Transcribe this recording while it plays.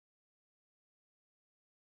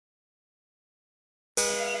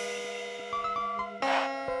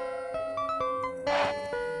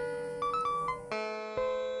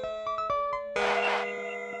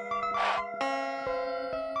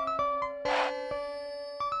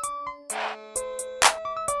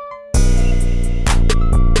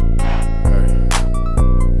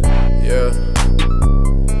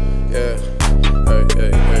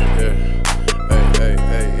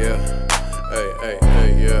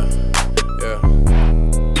Yeah, yeah.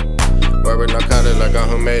 Work with narcotics like I'm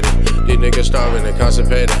who made it. These niggas starving and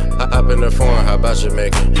constipated. Hop in the foreign, how about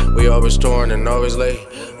Jamaican? We always torn and always late.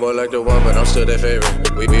 More like the one, but I'm still their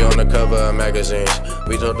favorite. We be on the cover of magazines.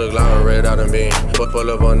 We told the glamour red out and bean. Pull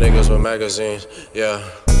up on niggas with magazines. Yeah,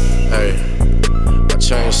 hey. I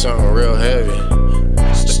changed something real heavy.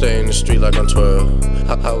 Stay in the street like I'm 12.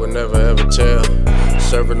 I would never ever tell.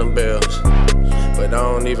 Serving them bells, but I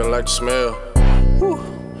don't even like the smell. Whew.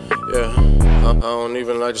 Yeah, I don't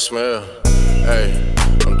even like the smell. Hey,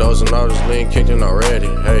 I'm dozing off this lean kicking already.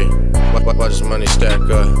 Hey, watch this money stack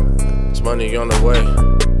up. It's money on the way.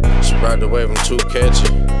 She ride the wave, I'm too catchy,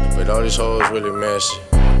 but all these hoes really messy.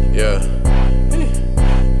 Yeah,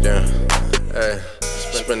 damn. Hey,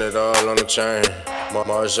 spend it all on the chain.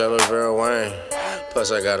 Margiela Vera Wayne. Plus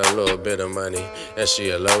I got a little bit of money, and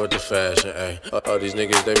she in love with the fashion, ayy. All these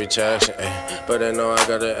niggas, they be taxing, ayy. But they know I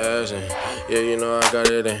got the ass in. Yeah, you know I got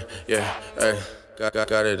it in, yeah, ayy.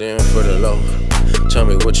 Got it in for the low. Tell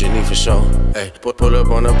me what you need for sure, ayy. Pull up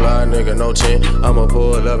on the block, nigga, no 10. I'ma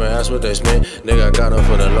pull up and ask what they spent. Nigga, I got them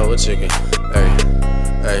for the lower ticket, ayy,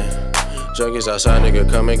 ayy. Junkies outside, nigga,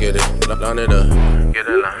 come and get it. Line it up, get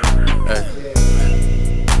it line, ayy.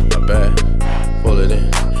 My bad, pull it in.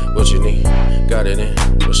 What you need, got it in,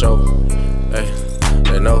 for sure. Hey,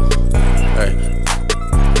 they know. Hey,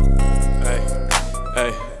 hey,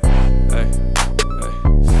 hey, hey, hey,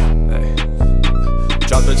 hey.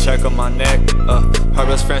 Drop the check on my neck. Her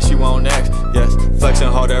best friend, she won't next. Yes, flexing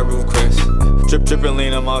hard that roof, Chris. Dripping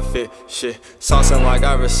lean on my fit. Shit, saucing like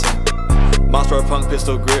Iverson. Monster punk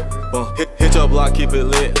pistol grip. Boom, hit your block, keep it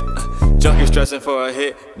lit. Junkie stressing for a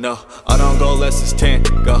hit. No, I don't go less than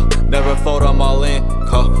 10. Go, never fold, I'm all in.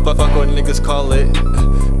 Call, fuck what niggas call it.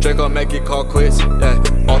 Draco make it call quits. Yeah,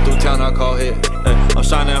 all through town I call hit. I'm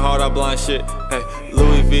shining hard, I blind shit. Hey,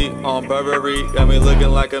 Louis V on Burberry, got me looking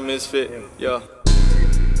like a misfit. Yeah.